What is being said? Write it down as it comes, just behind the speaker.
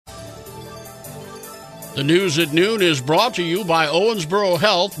The news at noon is brought to you by Owensboro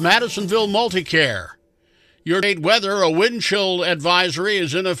Health, Madisonville Multicare. Your date weather, a wind chill advisory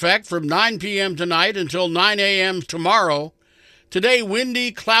is in effect from 9 p.m. tonight until 9 a.m. tomorrow. Today,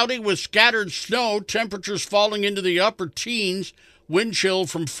 windy, cloudy with scattered snow, temperatures falling into the upper teens, wind chill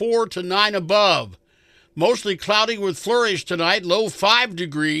from 4 to 9 above. Mostly cloudy with flurries tonight, low 5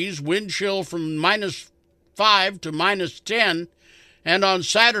 degrees, wind chill from -5 to -10. And on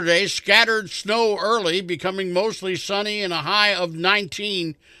Saturday, scattered snow early, becoming mostly sunny and a high of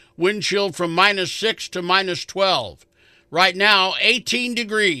 19, wind chill from -6 to -12. Right now, 18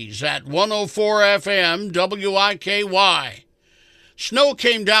 degrees at 104 FM WIKY. Snow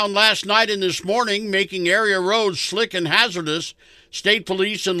came down last night and this morning, making area roads slick and hazardous. State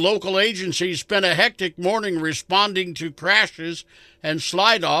police and local agencies spent a hectic morning responding to crashes and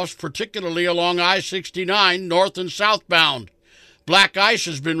slide-offs, particularly along I-69 north and southbound. Black ice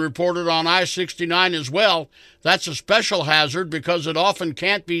has been reported on I-69 as well. That's a special hazard because it often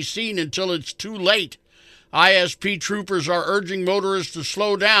can't be seen until it's too late. ISP troopers are urging motorists to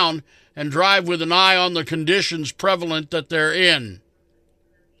slow down and drive with an eye on the conditions prevalent that they're in.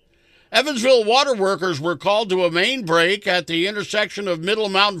 Evansville water workers were called to a main break at the intersection of Middle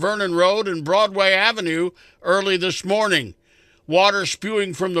Mount Vernon Road and Broadway Avenue early this morning. Water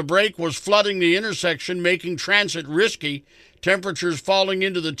spewing from the break was flooding the intersection, making transit risky. Temperatures falling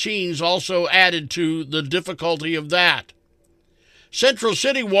into the teens also added to the difficulty of that. Central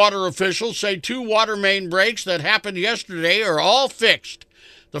City water officials say 2 water main breaks that happened yesterday are all fixed.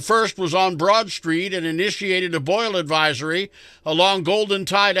 The first was on Broad Street and initiated a boil advisory along Golden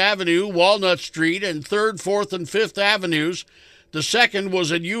Tide Avenue, Walnut Street, and 3rd, 4th, and 5th Avenues. The second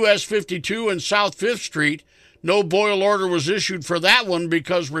was at US 52 and South 5th Street. No boil order was issued for that one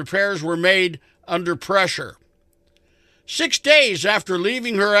because repairs were made under pressure. 6 days after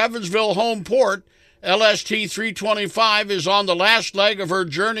leaving her Evansville home port, LST 325 is on the last leg of her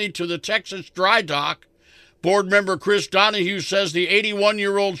journey to the Texas dry dock. Board member Chris Donahue says the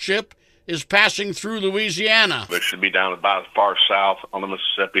 81-year-old ship is passing through Louisiana. It should be down about as far south on the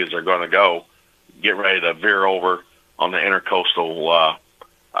Mississippi as they're going to go, get ready to veer over on the intercoastal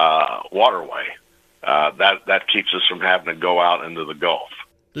waterway. That keeps us from having to go out into the Gulf.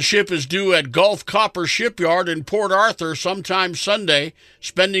 The ship is due at Gulf Copper Shipyard in Port Arthur sometime Sunday,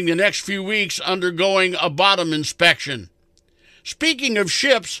 spending the next few weeks undergoing a bottom inspection. Speaking of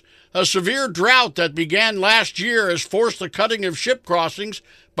ships, a severe drought that began last year has forced the cutting of ship crossings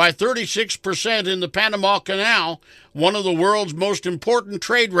by 36% in the Panama Canal, one of the world's most important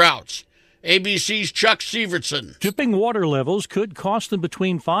trade routes. ABC's Chuck Severson. Shipping water levels could cost them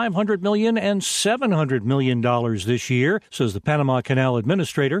between $500 million and $700 million this year, says the Panama Canal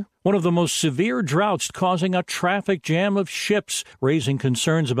Administrator. One of the most severe droughts causing a traffic jam of ships, raising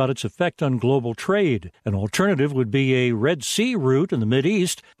concerns about its effect on global trade. An alternative would be a Red Sea route in the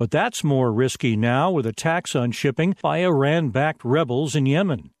Mideast, but that's more risky now with attacks on shipping by Iran-backed rebels in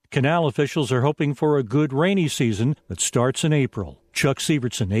Yemen. Canal officials are hoping for a good rainy season that starts in April. Chuck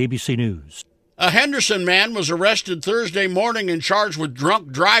Severson, ABC News. A Henderson man was arrested Thursday morning and charged with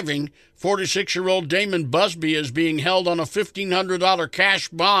drunk driving. 46-year-old Damon Busby is being held on a $1,500 cash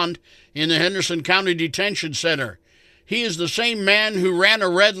bond in the Henderson County Detention Center. He is the same man who ran a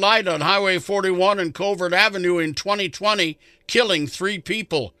red light on Highway 41 and Covert Avenue in 2020, killing 3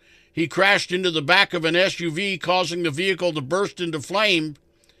 people. He crashed into the back of an SUV, causing the vehicle to burst into flame.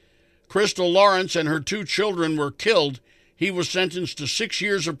 Crystal Lawrence and her 2 children were killed. He was sentenced to 6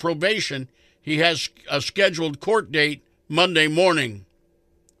 years of probation. He has a scheduled court date Monday morning.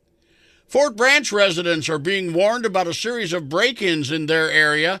 Fort Branch residents are being warned about a series of break-ins in their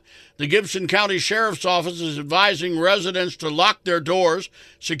area. The Gibson County Sheriff's Office is advising residents to lock their doors,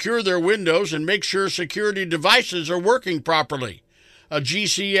 secure their windows, and make sure security devices are working properly. A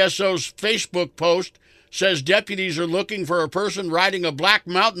GCSO's Facebook post says deputies are looking for a person riding a black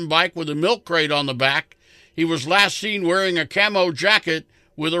mountain bike with a milk crate on the back. He was last seen wearing a camo jacket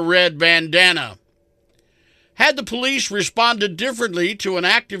with a red bandana. Had the police responded differently to an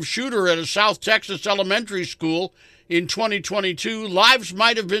active shooter at a South Texas elementary school in 2022, lives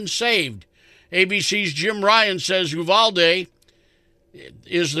might have been saved. ABC's Jim Ryan says Uvalde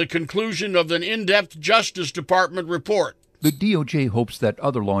is the conclusion of an in-depth Justice Department report. The DOJ hopes that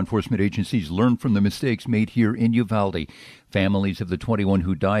other law enforcement agencies learn from the mistakes made here in Uvalde. Families of the 21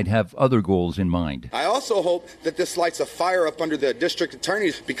 who died have other goals in mind. I also hope that this lights a fire up under the district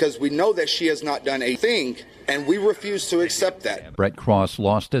attorneys because we know that she has not done a thing, and we refuse to accept that. Brett Cross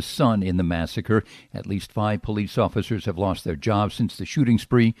lost a son in the massacre. At least 5 police officers have lost their jobs since the shooting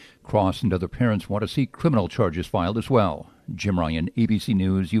spree. Cross and other parents want to see criminal charges filed as well. Jim Ryan, ABC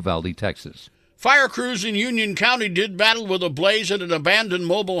News, Uvalde, Texas. Fire crews in Union County did battle with a blaze at an abandoned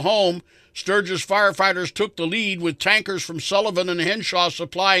mobile home. Sturgis firefighters took the lead with tankers from Sullivan and Henshaw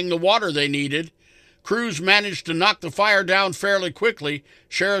supplying the water they needed. Crews managed to knock the fire down fairly quickly.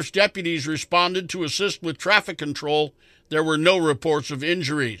 Sheriff's deputies responded to assist with traffic control. There were no reports of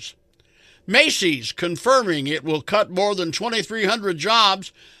injuries. Macy's confirming it will cut more than 2,300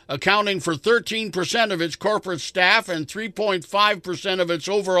 jobs, accounting for 13% of its corporate staff and 3.5% of its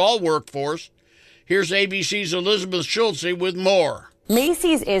overall workforce. Here's ABC's Elizabeth Schultze with more.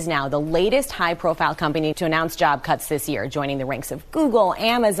 Macy's is now the latest high-profile company to announce job cuts this year, joining the ranks of Google,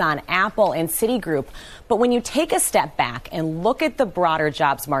 Amazon, Apple, and Citigroup. But when you take a step back and look at the broader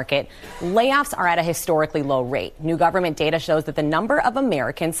jobs market, layoffs are at a historically low rate. New government data shows that the number of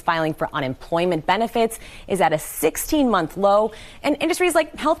Americans filing for unemployment benefits is at a 16-month low, and industries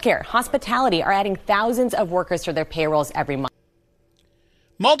like healthcare, hospitality are adding thousands of workers to their payrolls every month.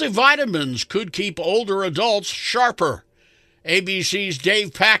 Multivitamins could keep older adults sharper. ABC's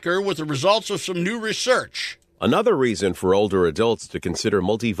Dave Packer with the results of some new research. Another reason for older adults to consider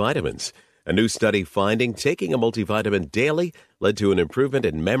multivitamins. A new study finding taking a multivitamin daily led to an improvement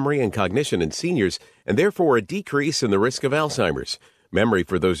in memory and cognition in seniors, and therefore a decrease in the risk of Alzheimer's. Memory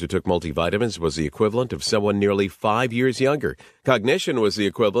for those who took multivitamins was the equivalent of someone nearly 5 years younger. Cognition was the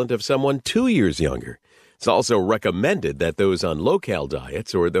equivalent of someone 2 years younger. It's also recommended that those on low-cal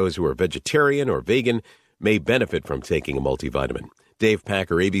diets or those who are vegetarian or vegan may benefit from taking a multivitamin. Dave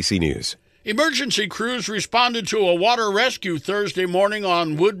Packer, ABC News. Emergency crews responded to a water rescue Thursday morning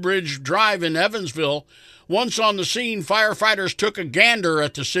on Woodbridge Drive in Evansville. Once on the scene, firefighters took a gander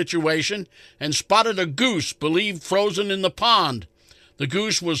at the situation and spotted a goose believed frozen in the pond. The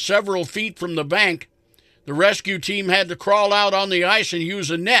goose was several feet from the bank. The rescue team had to crawl out on the ice and use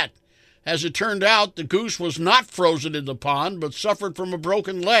a net. As it turned out, the goose was not frozen in the pond, but suffered from a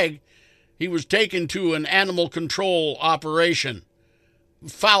broken leg. He was taken to an animal control operation.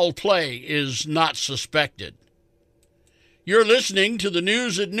 Foul play is not suspected. You're listening to the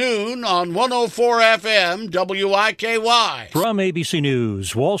news at noon on 104 FM WIKY. From ABC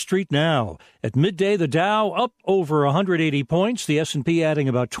News, Wall Street now. At midday, the Dow up over 180 points, the S&P adding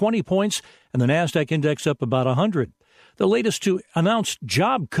about 20 points, and the NASDAQ index up about 100. The latest to announce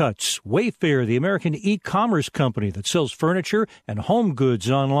job cuts. Wayfair, the American e-commerce company that sells furniture and home goods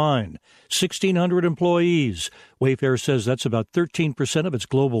online. 1,600 employees. Wayfair says that's about 13% of its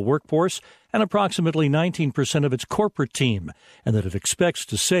global workforce and approximately 19% of its corporate team, and that it expects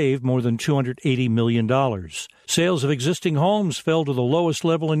to save more than $280 million. Sales of existing homes fell to the lowest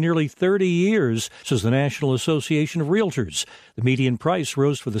level in nearly 30 years, says the National Association of Realtors. The median price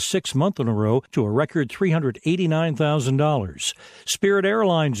rose for the 6th month in a row to a record $389,000. Spirit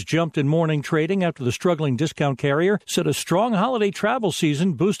Airlines jumped in morning trading after the struggling discount carrier said a strong holiday travel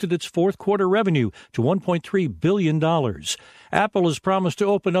season boosted its fourth quarter revenue to $1.3 billion. Apple has promised to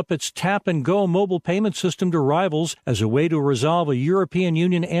open up its tap-and-go mobile payment system to rivals as a way to resolve a European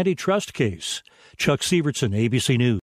Union antitrust case. Chuck Sievertson, ABC News.